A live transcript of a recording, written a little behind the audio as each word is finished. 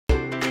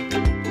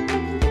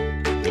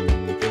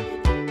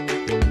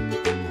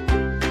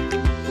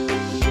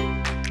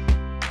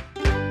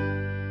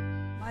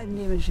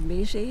Angie and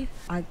Maisie.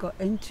 I got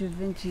into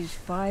Vintage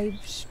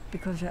Vibes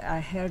because I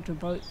heard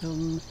about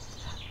them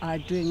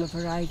doing a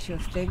variety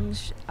of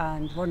things,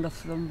 and one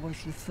of them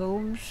was the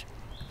films,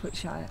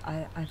 which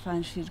I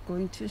fancied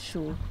going to,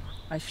 so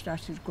I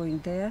started going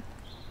there,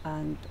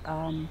 and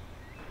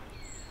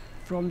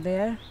from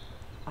there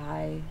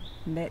I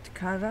met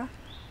Cara,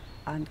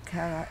 and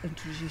Cara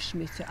introduced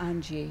me to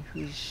Angie,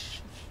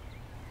 who's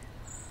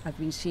I've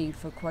been seeing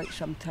for quite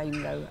some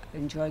time now,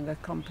 enjoying her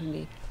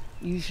company,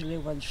 usually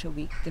once a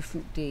week,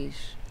 different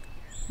days.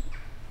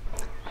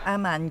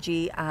 I'm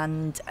Angie,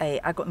 and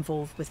I got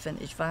involved with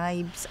Vintage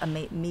Vibes. I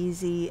met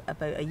Maisie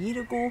about a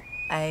year ago.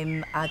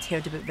 I'd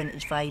heard about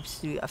Vintage Vibes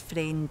through a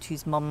friend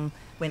whose mum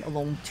went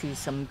along to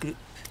some group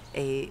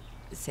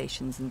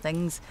sessions and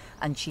things,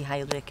 and she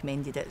highly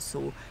recommended it,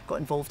 so got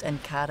involved.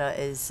 And Cara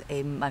is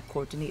my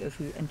coordinator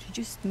who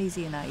introduced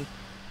Maisie and I.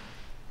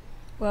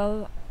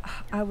 Well,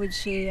 I would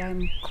say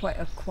I'm quite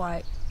a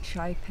quiet,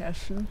 shy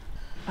person.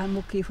 I'm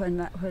okay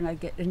when I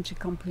get into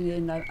company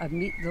and I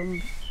meet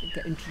them,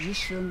 get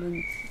introduced to them,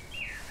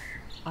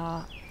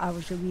 and I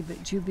was a wee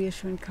bit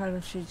dubious when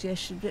Cara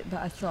suggested it, but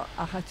I thought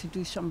I had to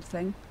do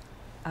something,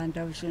 and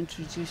I was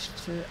introduced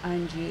to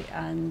Angie,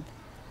 and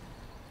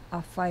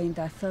I find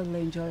I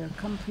thoroughly enjoy her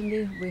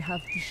company. We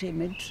have the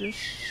same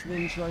interests, we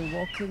enjoy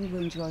walking, we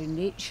enjoy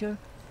nature,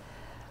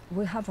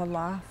 we have a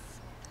laugh,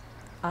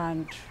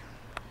 and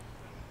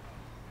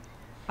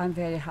I'm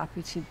very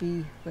happy to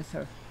be with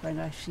her when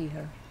I see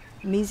her.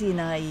 Maisie and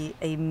I,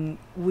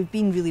 we've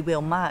been really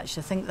well matched.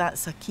 I think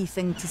that's a key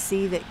thing to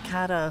say, that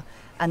Cara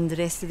and the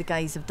rest of the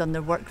guys have done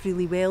their work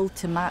really well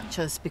to match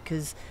us,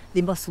 because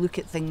they must look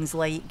at things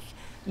like,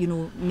 you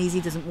know,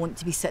 Maisie doesn't want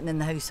to be sitting in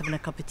the house having a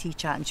cup of tea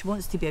chatting. She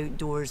wants to be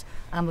outdoors.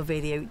 I'm a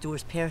very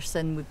outdoors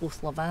person. We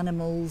both love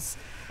animals.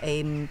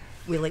 We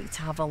like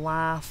to have a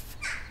laugh.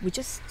 We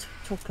just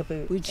talk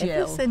about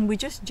everything. We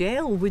just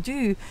gel. We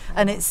do.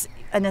 And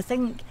I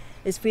think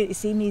it's fair to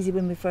say, Maisie,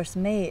 when we first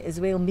met as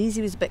well,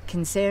 Maisie was a bit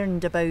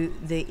concerned about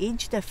the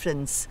age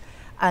difference,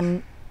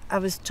 and I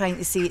was trying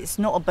to say it's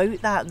not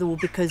about that though,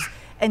 because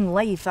in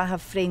life I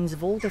have friends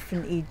of all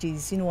different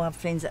ages. You know, I have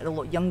friends that are a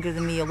lot younger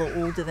than me, a lot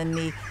older than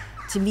me.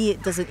 To me,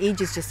 it doesn't,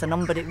 age is just a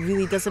number. It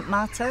really doesn't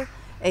matter.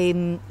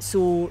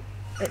 So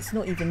it's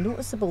not even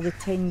noticeable, the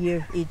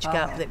 10-year age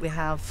gap that we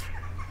have,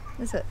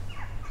 is it?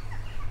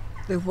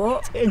 The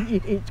what?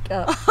 10-year age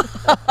gap.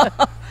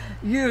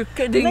 You're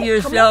kidding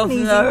yourself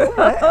now.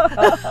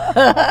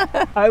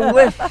 I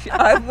wish.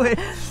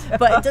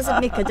 But it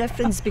doesn't make a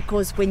difference,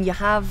 because when you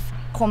have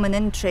common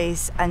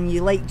interests and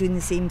you like doing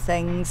the same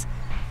things,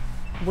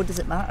 what does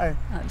it matter?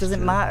 It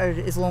doesn't matter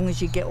as long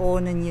as you get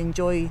on and you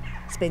enjoy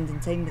spending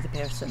time with the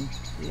person,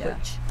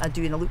 which I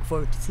do, and I look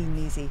forward to seeing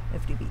Maisie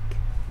every week.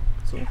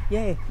 So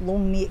yeah,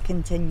 long may it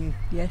continue.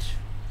 Yes,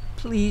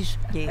 please.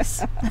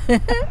 Yes.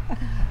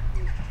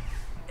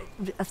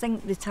 I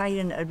think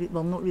retiring,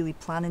 well, not really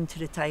planning to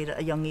retire at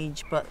a young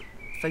age, but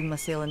found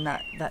myself in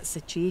that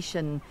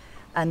situation,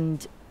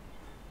 and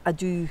I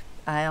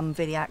am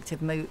very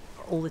active, I'm out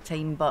all the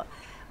time, but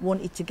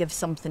wanted to give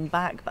something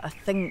back. But I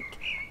think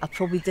I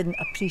probably didn't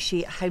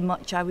appreciate how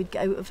much I would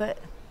get out of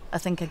it. I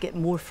think I get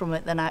more from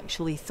it than I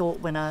actually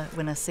thought when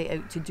I set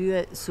out to do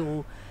it.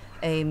 So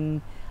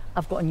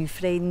I've got a new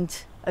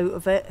friend out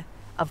of it.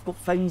 I've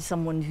found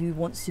someone who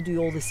wants to do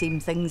all the same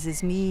things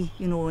as me,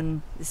 you know,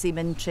 and the same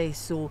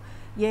interests. So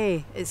yeah,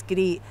 it's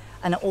great.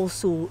 And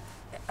also,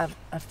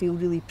 I feel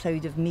really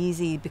proud of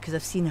Maisie, because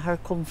I've seen her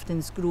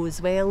confidence grow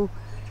as well.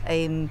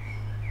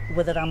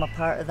 Whether I'm a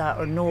part of that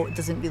or not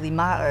doesn't really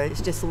matter.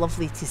 It's just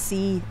lovely to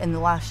see in the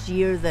last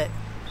year that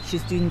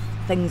she's doing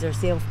things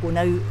herself, going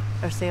out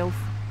herself.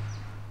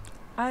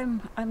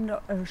 I'm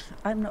not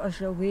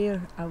as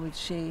aware, I would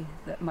say,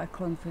 that my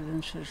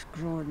confidence has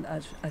grown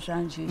as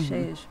Angie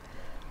says.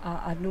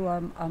 I know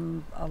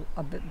I'm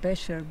a bit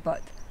better,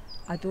 but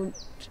I've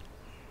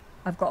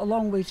got a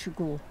long way to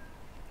go.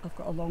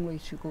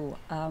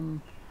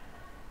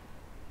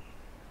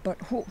 But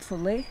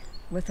hopefully,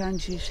 with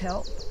Angie's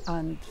help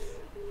and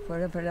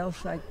wherever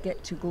else I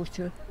get to go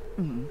to,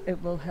 it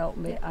will help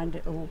me, and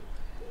it'll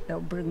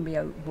bring me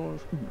out more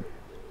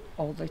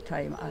all the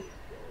time.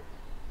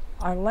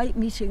 I like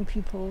meeting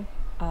people.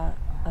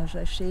 As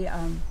I say,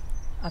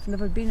 I've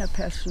never been a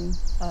person.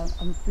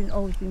 I've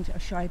always been a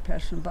shy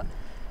person, but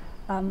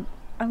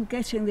I'm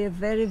getting there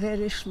very,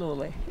 very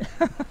slowly.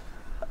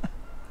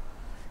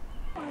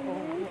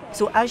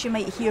 So as you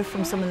might hear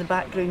from some of the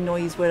background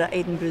noise, we're at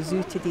Edinburgh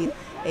Zoo today.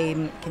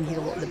 Can hear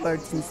a lot of the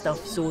birds and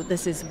stuff. So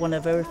this is one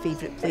of our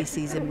favourite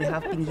places, and we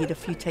have been here a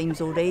few times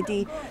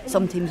already.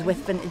 Sometimes with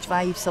Vintage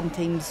Vibes,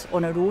 sometimes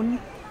on our own.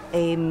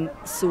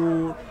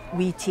 So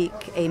we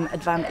take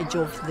advantage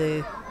of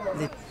the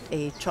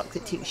truck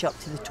that takes you up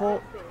to the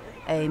top,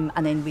 and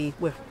then we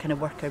kind of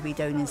work our way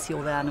down and see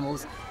all the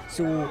animals.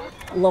 So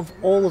love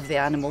all of the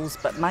animals,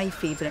 but my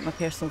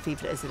personal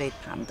favourite is the red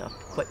panda,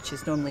 which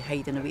is normally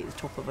hiding away at the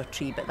top of a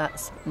tree, but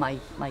that's my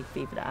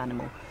favourite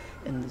animal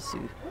in the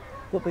zoo.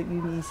 What about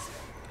you, Mies?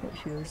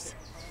 What's yours?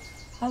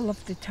 I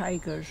love the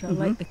tigers. I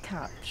like the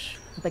cats.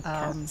 Big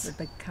cats. The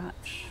big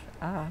cats.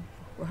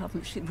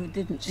 we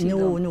didn't see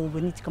No, them. no,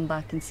 we need to come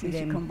back and see We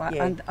them. should come back.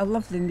 Yeah. And I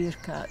love the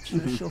meerkats.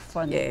 They're so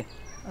funny.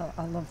 Yeah.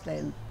 I love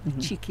them.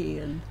 Mhm. Cheeky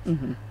and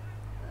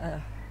Yeah.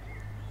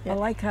 I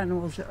like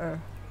animals that are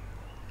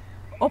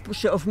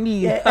opposite of me.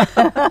 Yeah.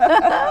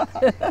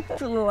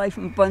 Full of life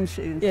and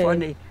bunsy and Yeah.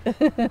 funny.